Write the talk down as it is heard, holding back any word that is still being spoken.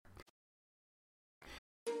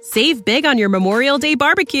Save big on your Memorial Day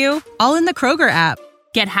barbecue, all in the Kroger app.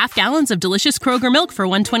 Get half gallons of delicious Kroger milk for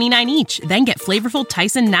 $1.29 each. Then get flavorful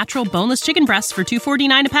Tyson natural boneless chicken breasts for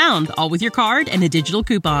 $2.49 a pound, all with your card and a digital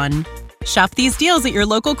coupon. Shop these deals at your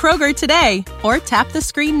local Kroger today, or tap the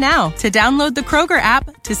screen now to download the Kroger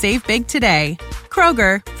app to save big today.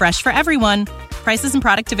 Kroger, fresh for everyone. Prices and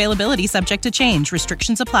product availability subject to change.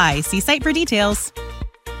 Restrictions apply. See site for details.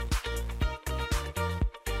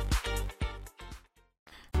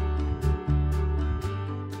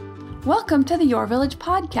 Welcome to the Your Village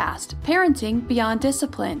podcast, Parenting Beyond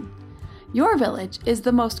Discipline. Your Village is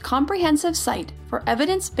the most comprehensive site for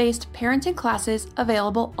evidence-based parenting classes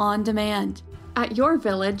available on demand at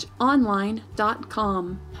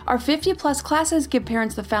yourvillageonline.com. Our 50-plus classes give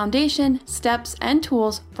parents the foundation, steps, and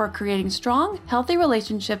tools for creating strong, healthy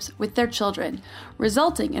relationships with their children,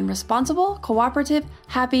 resulting in responsible, cooperative,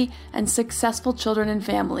 happy, and successful children and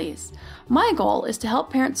families. My goal is to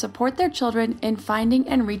help parents support their children in finding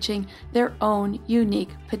and reaching their own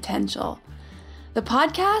unique potential. The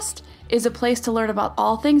podcast is a place to learn about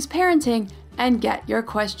all things parenting and get your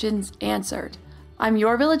questions answered. I'm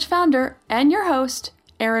Your Village founder and your host,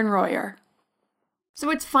 Erin Royer.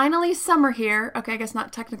 So it's finally summer here. Okay, I guess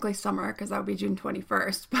not technically summer because that would be June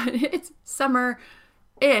 21st, but it's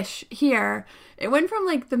summer-ish here. It went from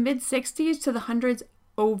like the mid-60s to the hundreds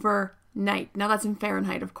overnight. Now that's in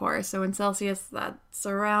Fahrenheit, of course. So in Celsius, that's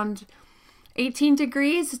around 18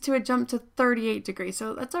 degrees to a jump to 38 degrees.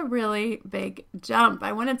 So that's a really big jump.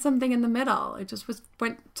 I wanted something in the middle. It just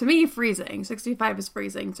went to me freezing. 65 is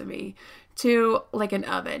freezing to me, to like an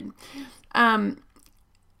oven.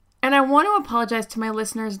 And I want to apologize to my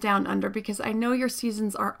listeners down under because I know your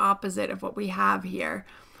seasons are opposite of what we have here.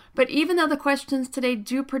 But even though the questions today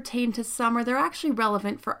do pertain to summer, they're actually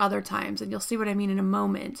relevant for other times, and you'll see what I mean in a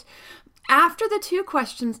moment. After the two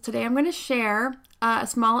questions today, I'm going to share a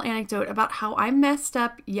small anecdote about how I messed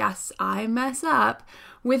up, yes, I mess up,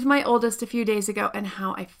 with my oldest a few days ago and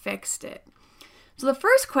how I fixed it. So the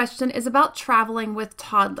first question is about traveling with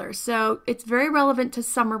toddlers. So it's very relevant to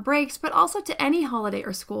summer breaks, but also to any holiday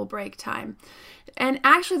or school break time. And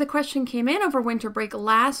actually the question came in over winter break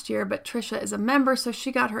last year, but Trisha is a member, so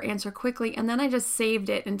she got her answer quickly. And then I just saved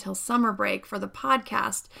it until summer break for the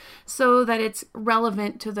podcast so that it's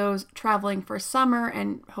relevant to those traveling for summer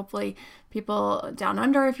and hopefully people down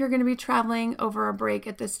under, if you're going to be traveling over a break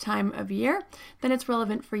at this time of year, then it's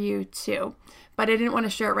relevant for you too. But I didn't want to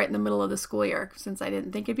share it right in the middle of the school year since I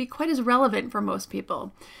didn't think it'd be quite as relevant for most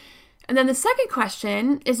people. And then the second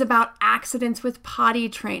question is about accidents with potty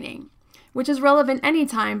training, which is relevant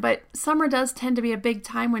anytime, but summer does tend to be a big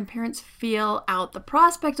time when parents feel out the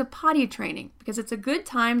prospect of potty training because it's a good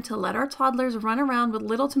time to let our toddlers run around with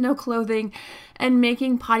little to no clothing and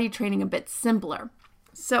making potty training a bit simpler.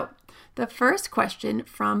 So the first question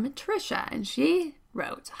from Trisha, and she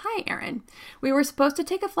wrote, "Hi, Erin. We were supposed to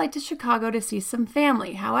take a flight to Chicago to see some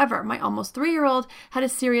family. However, my almost 3-year-old had a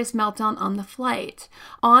serious meltdown on the flight.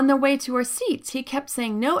 On the way to our seats, he kept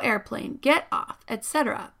saying, 'No airplane, get off,'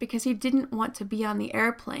 etc., because he didn't want to be on the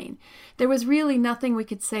airplane. There was really nothing we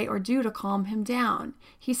could say or do to calm him down.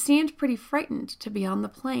 He seemed pretty frightened to be on the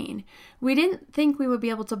plane. We didn't think we would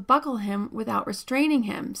be able to buckle him without restraining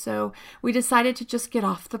him, so we decided to just get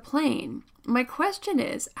off the plane. My question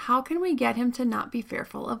is, how can we get him to not be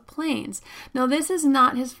fearful of planes? Now, this is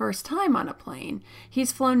not his first time on a plane.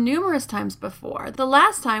 He's flown numerous times before. The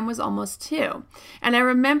last time was almost 2. And I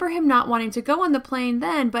remember him not wanting to go on the plane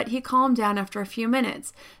then, but he calmed down after a few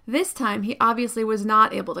minutes. This time, he obviously was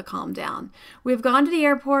not able to calm down. We've gone to the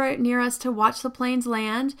airport near us to watch the planes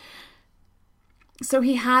land, so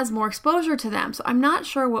he has more exposure to them. So I'm not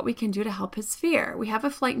sure what we can do to help his fear. We have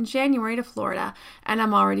a flight in January to Florida, and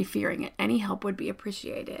I'm already fearing it. Any help would be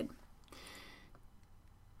appreciated."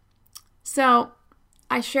 So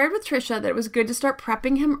I shared with Trisha that it was good to start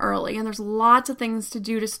prepping him early, and there's lots of things to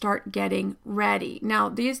do to start getting ready. Now,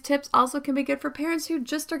 these tips also can be good for parents who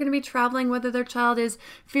just are going to be traveling, whether their child is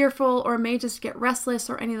fearful or may just get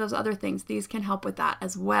restless or any of those other things. These can help with that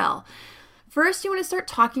as well. First, you want to start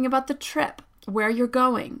talking about the trip. Where you're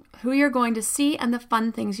going, who you're going to see, and the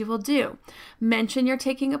fun things you will do. Mention you're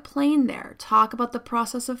taking a plane there. Talk about the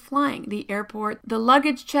process of flying, the airport, the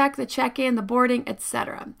luggage check, the check-in, the boarding,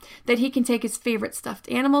 etc. That he can take his favorite stuffed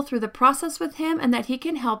animal through the process with him, and that he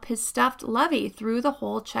can help his stuffed lovey through the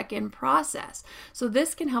whole check-in process. So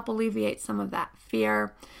this can help alleviate some of that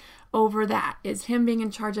fear over that, is him being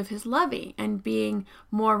in charge of his lovey and being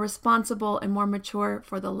more responsible and more mature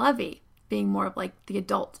for the lovey, being more of like the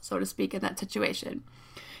adult, so to speak, in that situation.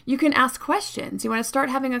 You can ask questions. You want to start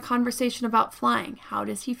having a conversation about flying. How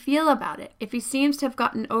does he feel about it? If he seems to have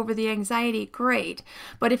gotten over the anxiety, great.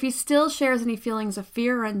 But if he still shares any feelings of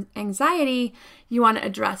fear and anxiety, you want to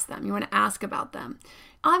address them. You want to ask about them.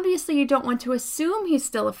 Obviously, you don't want to assume he's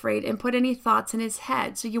still afraid and put any thoughts in his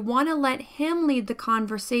head. So you want to let him lead the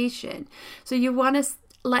conversation. So you want to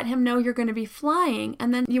let him know you're going to be flying,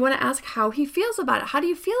 and then you want to ask how he feels about it. How do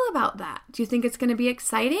you feel about that? Do you think it's going to be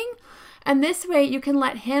exciting? And this way you can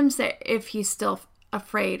let him say if he's still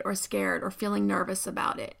afraid or scared or feeling nervous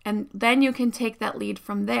about it. And then you can take that lead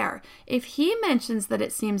from there. If he mentions that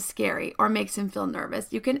it seems scary or makes him feel nervous,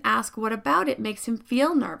 you can ask what about it makes him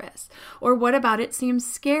feel nervous, or what about it seems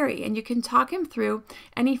scary, and you can talk him through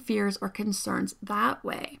any fears or concerns that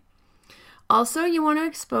way. Also, you want to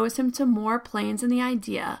expose him to more planes and the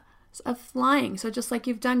idea of flying. So just like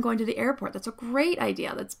you've done going to the airport, that's a great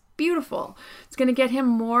idea. That's beautiful. It's going to get him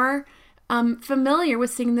more familiar with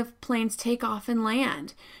seeing the planes take off and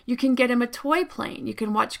land. You can get him a toy plane. You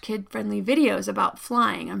can watch kid-friendly videos about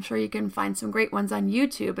flying. I'm sure you can find some great ones on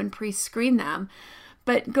YouTube and pre-screen them.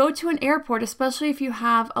 But go to an airport, especially if you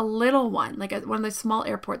have a little one, like one of the small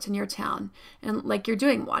airports in your town. And like you're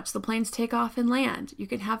doing, watch the planes take off and land. You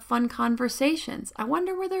can have fun conversations. I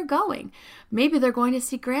wonder where they're going. Maybe they're going to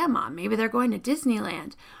see Grandma. Maybe they're going to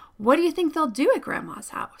Disneyland. What do you think they'll do at Grandma's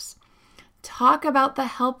house? Talk about the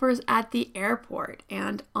helpers at the airport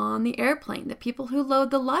and on the airplane, the people who load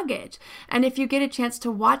the luggage. And if you get a chance to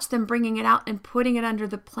watch them bringing it out and putting it under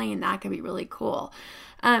the plane, that could be really cool.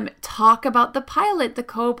 Talk about the pilot, the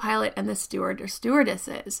co-pilot, and the steward or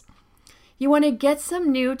stewardesses. You want to get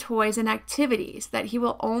some new toys and activities that he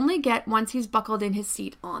will only get once he's buckled in his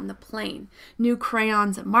seat on the plane. New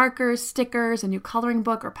crayons and markers, stickers, a new coloring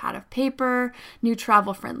book or pad of paper, new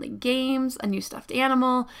travel-friendly games, a new stuffed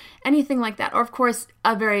animal, anything like that. Or, of course,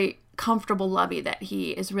 a very comfortable lovey that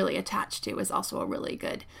he is really attached to is also a really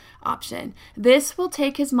good option. This will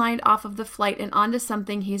take his mind off of the flight and onto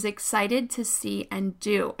something he's excited to see and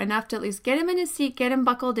do. Enough to at least get him in his seat, get him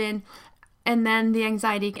buckled in, and then the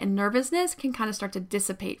anxiety and nervousness can kind of start to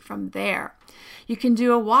dissipate from there. You can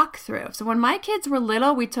do a walkthrough. So when my kids were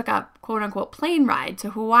little, we took a quote-unquote plane ride to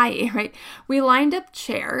Hawaii, right? We lined up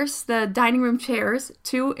chairs, the dining room chairs,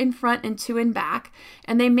 2 in front and 2 in back,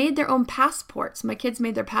 and they made their own passports. My kids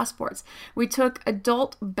made their passports. We took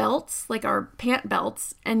adult belts, like our pant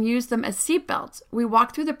belts, and used them as seat belts. We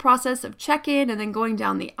walked through the process of check-in and then going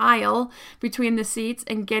down the aisle between the seats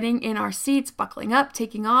and getting in our seats, buckling up,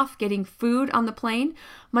 taking off, getting food on the plane.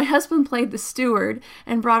 My husband played the steward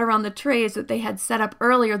and brought around the trays that they had set up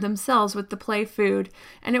earlier themselves with the play food.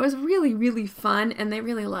 And it was really, really fun, and they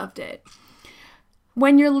really loved it.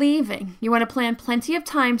 When you're leaving, you want to plan plenty of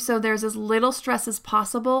time so there's as little stress as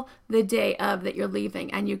possible the day of that you're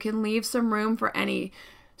leaving. And you can leave some room for any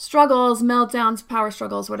struggles, meltdowns, power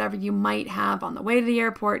struggles, whatever you might have on the way to the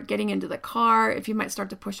airport, getting into the car, if you might start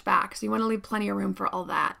to push back. So you want to leave plenty of room for all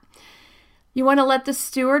that. You want to let the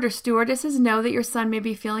steward or stewardesses know that your son may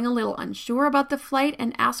be feeling a little unsure about the flight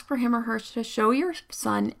and ask for him or her to show your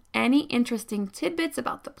son any interesting tidbits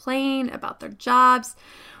about the plane, about their jobs,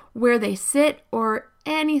 where they sit, or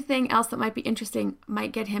anything else that might be interesting,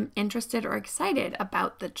 might get him interested or excited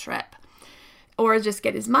about the trip. Or just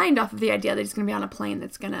get his mind off of the idea that he's going to be on a plane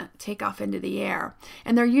that's going to take off into the air.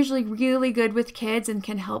 And they're usually really good with kids and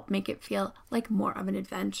can help make it feel like more of an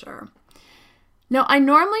adventure. Now, I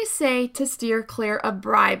normally say to steer clear of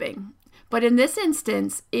bribing, but in this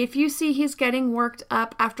instance, if you see he's getting worked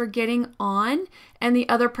up after getting on and the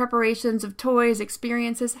other preparations of toys,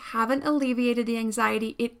 experiences haven't alleviated the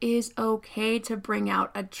anxiety, it is okay to bring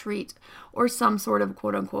out a treat or some sort of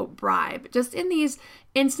quote-unquote bribe. Just in these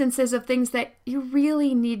instances of things that you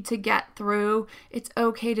really need to get through, it's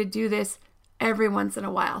okay to do this every once in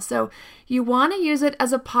a while. So you want to use it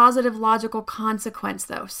as a positive logical consequence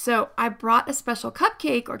though. So I brought a special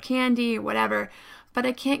cupcake or candy or whatever, but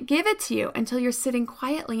I can't give it to you until you're sitting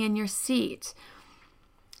quietly in your seat.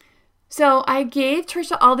 So I gave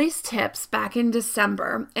Trisha all these tips back in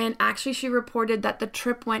December, and actually she reported that the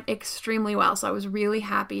trip went extremely well. So I was really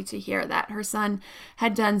happy to hear that her son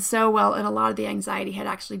had done so well and a lot of the anxiety had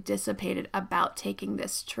actually dissipated about taking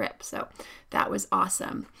this trip. So that was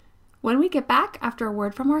awesome. When we get back after a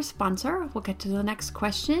word from our sponsor, we'll get to the next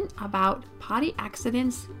question about potty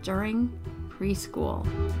accidents during preschool.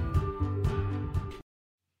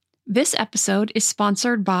 This episode is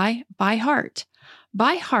sponsored by ByHeart.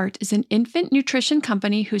 ByHeart is an infant nutrition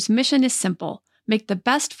company whose mission is simple: make the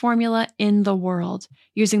best formula in the world.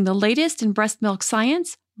 Using the latest in breast milk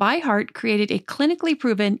science, ByHeart created a clinically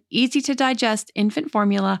proven, easy-to-digest infant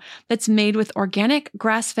formula that's made with organic,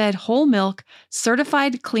 grass-fed whole milk,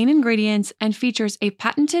 certified clean ingredients, and features a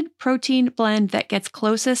patented protein blend that gets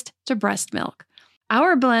closest to breast milk.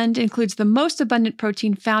 Our blend includes the most abundant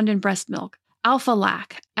protein found in breast milk,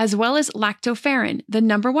 alpha-lac, as well as lactoferrin, the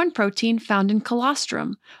number one protein found in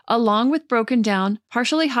colostrum, along with broken down,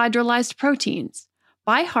 partially hydrolyzed proteins.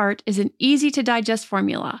 ByHeart is an easy-to-digest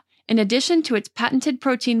formula. In addition to its patented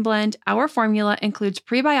protein blend, our formula includes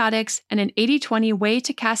prebiotics and an 80-20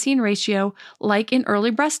 whey-to-casein ratio like in early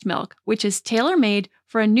breast milk, which is tailor-made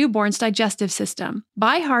for a newborn's digestive system.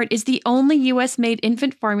 ByHeart is the only U.S.-made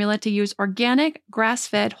infant formula to use organic,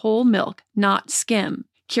 grass-fed whole milk, not skim.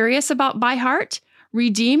 Curious about ByHeart?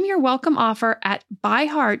 Redeem your welcome offer at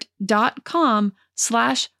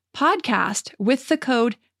byheart.com/podcast with the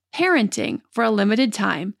code PARENTING for a limited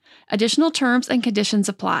time. Additional terms and conditions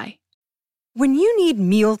apply. When you need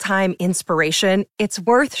mealtime inspiration, it's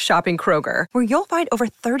worth shopping Kroger, where you'll find over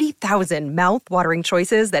 30,000 mouth-watering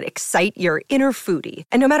choices that excite your inner foodie.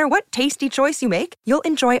 And no matter what tasty choice you make, you'll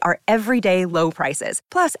enjoy our everyday low prices,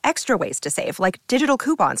 plus extra ways to save, like digital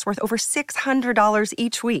coupons worth over $600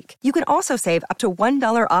 each week. You can also save up to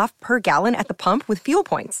 $1 off per gallon at the pump with fuel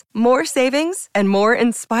points. More savings and more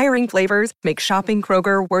inspiring flavors make shopping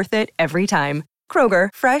Kroger worth it every time. Kroger,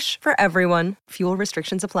 fresh for everyone. Fuel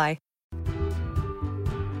restrictions apply.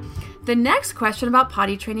 The next question about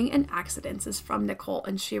potty training and accidents is from Nicole,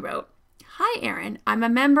 and she wrote, "Hi, Erin. I'm a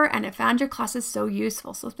member and I found your classes so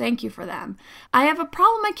useful, so thank you for them. I have a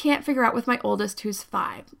problem I can't figure out with my oldest, who's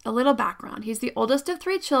 5. A little background. He's the oldest of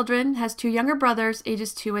 3 children, has 2 younger brothers,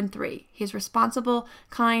 ages 2 and 3. He's responsible,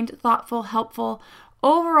 kind, thoughtful, helpful,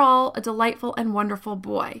 overall a delightful and wonderful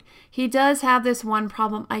boy. He does have this one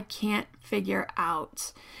problem I can't figure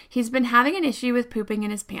out. He's been having an issue with pooping in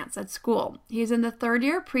his pants at school. He's in the 3rd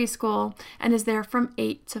year of preschool and is there from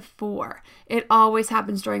 8 to 4. It always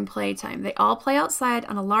happens during playtime. They all play outside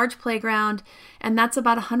on a large playground, and that's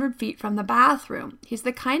about 100 feet from the bathroom. He's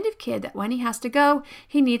the kind of kid that when he has to go,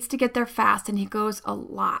 he needs to get there fast, and he goes a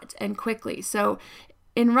lot and quickly. So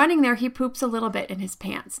in running there, he poops a little bit in his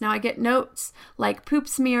pants. Now, I get notes like poop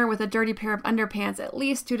smear with a dirty pair of underpants at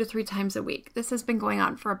least 2 to 3 times a week. This has been going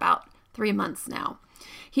on for about 3 months now.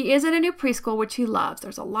 He is at a new preschool, which he loves.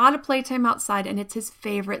 There's a lot of playtime outside, and it's his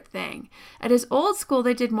favorite thing. At his old school,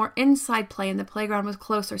 they did more inside play, and the playground was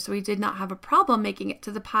closer, so he did not have a problem making it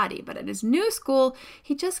to the potty. But at his new school,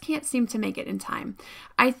 he just can't seem to make it in time.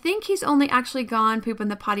 I think he's only actually gone poop in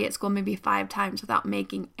the potty at school maybe 5 times without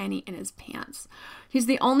making any in his pants. He's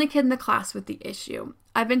the only kid in the class with the issue.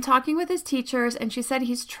 I've been talking with his teachers, and she said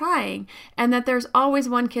he's trying and that there's always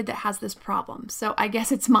one kid that has this problem. So I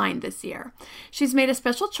guess it's mine this year. She's made a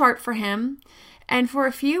special chart for him, and for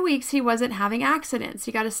a few weeks he wasn't having accidents.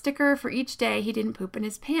 He got a sticker for each day he didn't poop in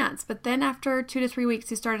his pants, but then after 2 to 3 weeks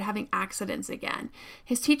he started having accidents again.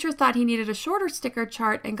 His teacher thought he needed a shorter sticker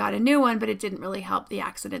chart and got a new one, but it didn't really help. The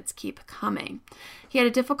accidents keep coming. He had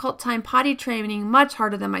a difficult time potty training, much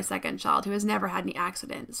harder than my second child, who has never had any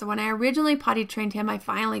accidents. So when I originally potty trained him, I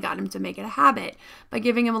finally got him to make it a habit by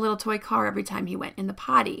giving him a little toy car every time he went in the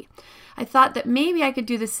potty. I thought that maybe I could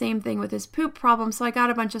do the same thing with his poop problem, so I got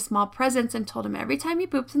a bunch of small presents and told him every time he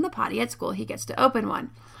poops in the potty at school, he gets to open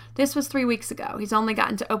one. This was 3 weeks ago. He's only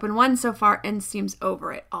gotten to open one so far and seems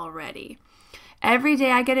over it already. Every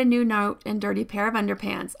day I get a new note and dirty pair of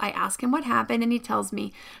underpants. I ask him what happened, and he tells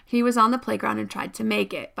me he was on the playground and tried to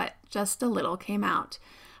make it, but just a little came out.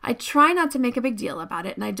 I try not to make a big deal about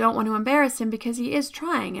it, and I don't want to embarrass him because he is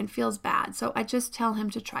trying and feels bad, so I just tell him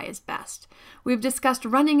to try his best. We've discussed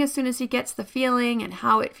running as soon as he gets the feeling and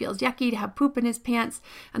how it feels yucky to have poop in his pants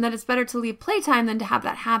and that it's better to leave playtime than to have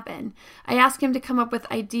that happen. I ask him to come up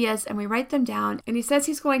with ideas, and we write them down, and he says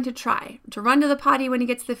he's going to try to run to the potty when he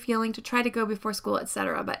gets the feeling, to try to go before school,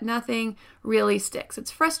 etc., but nothing really sticks. It's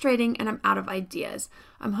frustrating, and I'm out of ideas.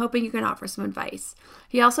 I'm hoping you can offer some advice.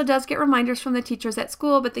 He also does get reminders from the teachers at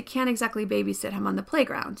school, but they can't exactly babysit him on the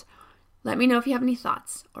playground. Let me know if you have any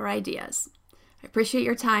thoughts or ideas. I appreciate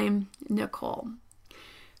your time, Nicole.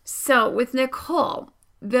 So with Nicole,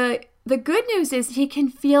 the good news is he can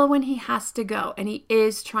feel when he has to go, and he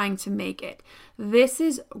is trying to make it. This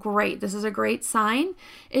is great. This is a great sign.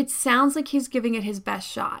 It sounds like he's giving it his best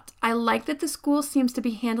shot. I like that the school seems to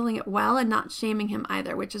be handling it well and not shaming him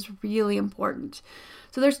either, which is really important.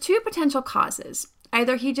 So there's 2 potential causes.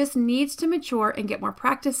 Either he just needs to mature and get more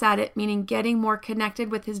practice at it, meaning getting more connected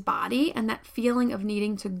with his body and that feeling of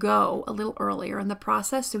needing to go a little earlier in the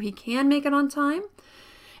process so he can make it on time,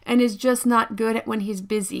 and is just not good at when he's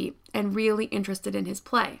busy and really interested in his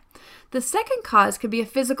play. The second cause could be a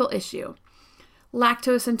physical issue,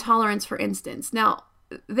 lactose intolerance, for instance. Now,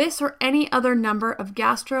 this or any other number of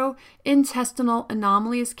gastrointestinal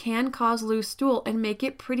anomalies can cause loose stool and make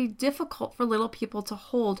it pretty difficult for little people to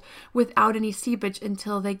hold without any seepage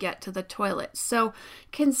until they get to the toilet. So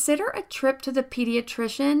consider a trip to the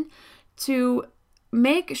pediatrician to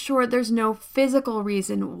make sure there's no physical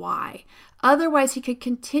reason why. Otherwise, he could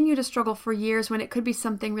continue to struggle for years when it could be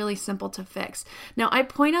something really simple to fix. Now, I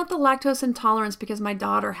point out the lactose intolerance because my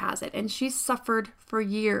daughter has it, and she's suffered for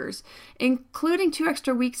years, including 2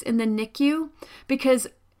 extra weeks in the NICU because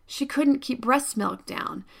she couldn't keep breast milk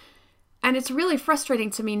down. And it's really frustrating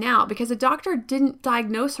to me now because a doctor didn't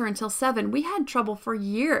diagnose her until 7. We had trouble for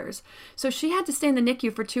years. So she had to stay in the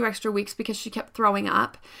NICU for 2 extra weeks because she kept throwing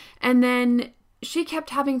up. And then she kept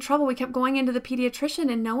having trouble. We kept going into the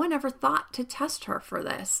pediatrician and no one ever thought to test her for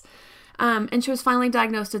this. And she was finally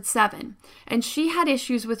diagnosed at 7. And she had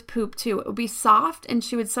issues with poop too. It would be soft and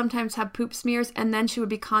she would sometimes have poop smears and then she would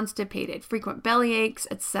be constipated, frequent belly aches,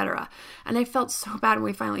 etc. And I felt so bad when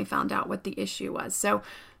we finally found out what the issue was. So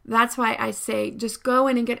that's why I say just go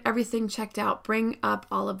in and get everything checked out. Bring up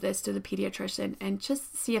all of this to the pediatrician and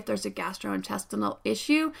just see if there's a gastrointestinal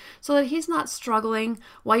issue so that he's not struggling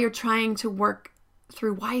while you're trying to work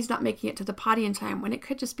through why he's not making it to the potty in time when it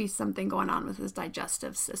could just be something going on with his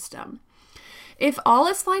digestive system. If all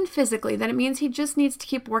is fine physically, then it means he just needs to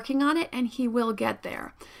keep working on it and he will get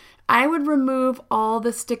there. I would remove all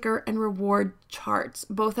the sticker and reward charts,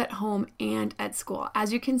 both at home and at school.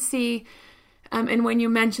 As you can see, and when you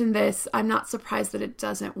mention this, I'm not surprised that it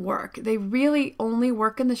doesn't work. They really only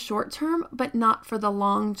work in the short term, but not for the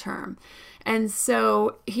long term. And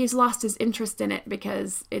so he's lost his interest in it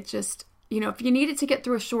because it just, if you need it to get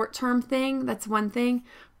through a short-term thing, that's one thing,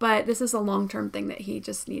 but this is a long-term thing that he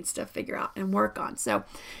just needs to figure out and work on. So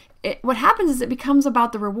what happens is it becomes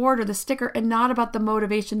about the reward or the sticker and not about the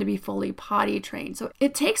motivation to be fully potty trained. So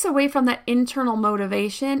it takes away from that internal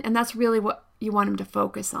motivation, and that's really what you want him to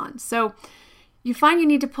focus on. So you find you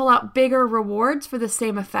need to pull out bigger rewards for the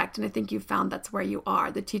same effect, and I think you found that's where you are.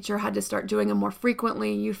 The teacher had to start doing them more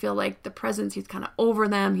frequently. You feel like the presents, he's kind of over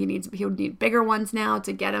them. He would need bigger ones now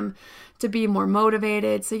to get him to be more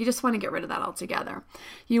motivated. So you just want to get rid of that altogether.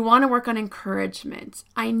 You want to work on encouragement.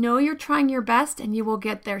 I know you're trying your best and you will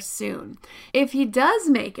get there soon. If he does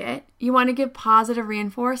make it, you want to give positive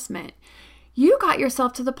reinforcement. You got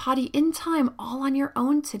yourself to the potty in time all on your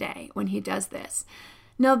own today when he does this.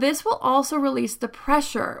 Now, this will also release the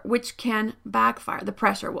pressure, which can backfire.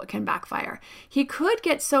 He could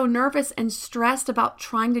get so nervous and stressed about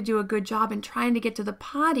trying to do a good job and trying to get to the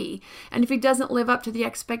potty. And if he doesn't live up to the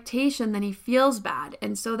expectation, then he feels bad.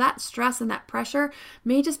 And so that stress and that pressure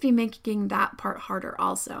may just be making that part harder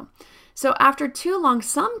also. So after too long,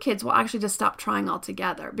 some kids will actually just stop trying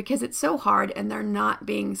altogether because it's so hard and they're not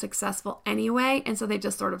being successful anyway. And so they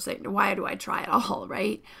just sort of say, why do I try at all,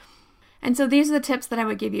 right? And so these are the tips that I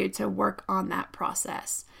would give you to work on that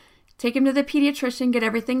process. Take him to the pediatrician, get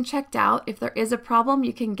everything checked out. If there is a problem,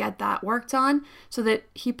 you can get that worked on so that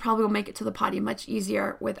he probably will make it to the potty much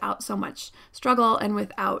easier without so much struggle and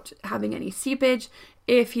without having any seepage.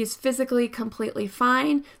 If he's physically completely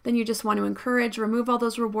fine, then you just want to remove all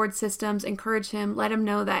those reward systems, encourage him, let him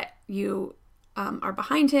know that you are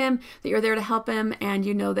behind him, that you're there to help him, and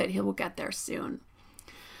you know that he will get there soon.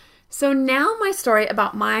 So now my story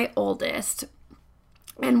about my oldest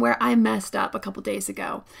and where I messed up a couple days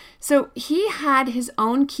ago. So he had his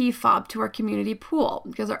own key fob to our community pool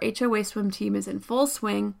because our HOA swim team is in full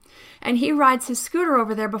swing, and he rides his scooter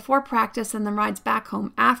over there before practice and then rides back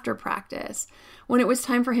home after practice. When it was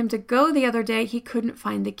time for him to go the other day, he couldn't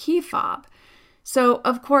find the key fob. So,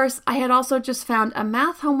 of course, I had also just found a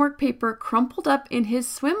math homework paper crumpled up in his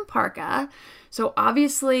swim parka. So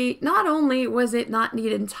obviously, not only was it not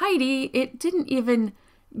neat and tidy, it didn't even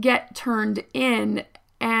get turned in.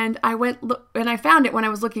 And I found it when I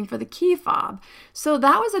was looking for the key fob. So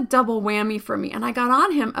that was a double whammy for me. And I got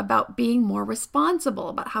on him about being more responsible,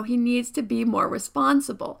 about how he needs to be more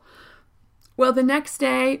responsible. Well, the next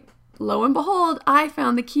day, lo and behold, I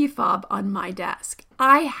found the key fob on my desk.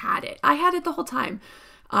 I had it the whole time.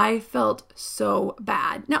 I felt so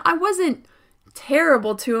bad. Now, I wasn't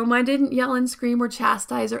terrible to him. I didn't yell and scream or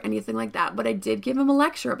chastise or anything like that, but I did give him a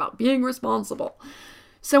lecture about being responsible.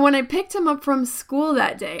 So when I picked him up from school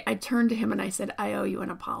that day, I turned to him and I said, I owe you an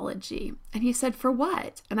apology. And he said, for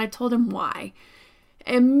what? And I told him why.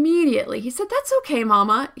 Immediately, he said, that's okay,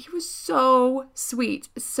 Mama. He was so sweet,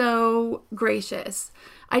 so gracious.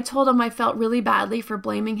 I told him I felt really badly for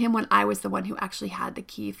blaming him when I was the one who actually had the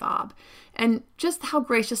key fob. And just how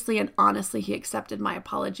graciously and honestly he accepted my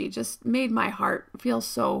apology just made my heart feel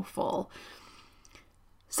so full.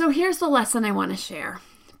 So here's the lesson I want to share.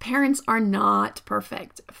 Parents are not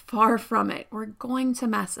perfect. Far from it. We're going to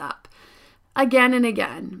mess up again and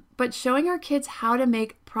again. But showing our kids how to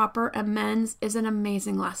make proper amends is an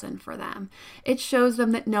amazing lesson for them. It shows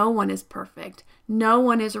them that no one is perfect. No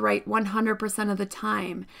one is right 100% of the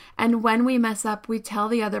time. And when we mess up, we tell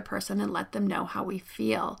the other person and let them know how we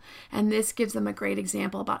feel. And this gives them a great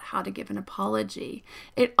example about how to give an apology.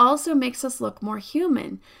 It also makes us look more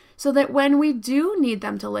human, so that when we do need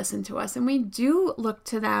them to listen to us and we do look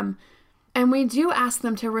to them and we do ask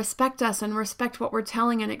them to respect us and respect what we're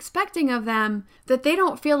telling and expecting of them, that they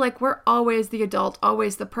don't feel like we're always the adult,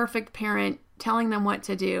 always the perfect parent, telling them what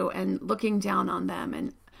to do and looking down on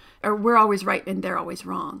them, or we're always right and they're always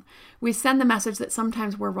wrong. We send the message that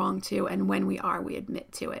sometimes we're wrong too, and when we are, we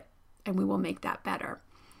admit to it, and we will make that better.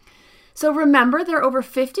 So remember, there are over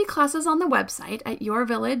 50 classes on the website at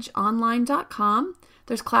yourvillageonline.com.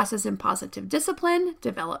 There's classes in positive discipline,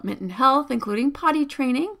 development and health, including potty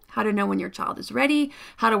training, how to know when your child is ready,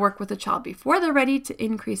 how to work with a child before they're ready to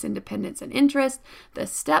increase independence and interest, the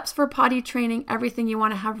steps for potty training, everything you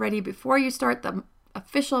want to have ready before you start the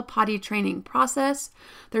official potty training process.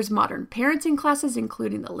 There's modern parenting classes,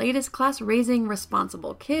 including the latest class, Raising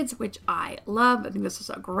Responsible Kids, which I love. I think this is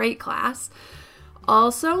a great class.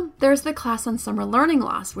 Also, there's the class on summer learning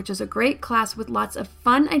loss, which is a great class with lots of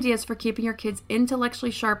fun ideas for keeping your kids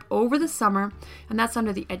intellectually sharp over the summer, and that's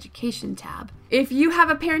under the education tab. If you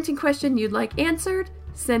have a parenting question you'd like answered,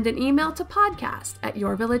 send an email to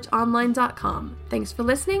podcast@yourvillageonline.com. Thanks for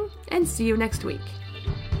listening, and see you next week.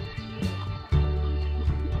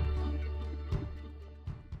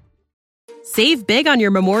 Save big on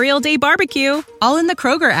your Memorial Day barbecue, all in the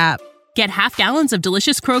Kroger app. Get half gallons of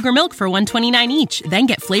delicious Kroger milk for $1.29 each. Then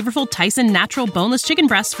get flavorful Tyson natural boneless chicken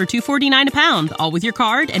breasts for $2.49 a pound, all with your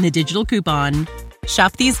card and a digital coupon.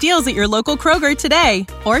 Shop these deals at your local Kroger today,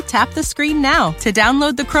 or tap the screen now to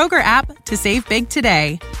download the Kroger app to save big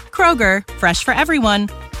today. Kroger, fresh for everyone.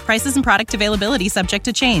 Prices and product availability subject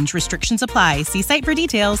to change. Restrictions apply. See site for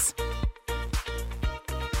details.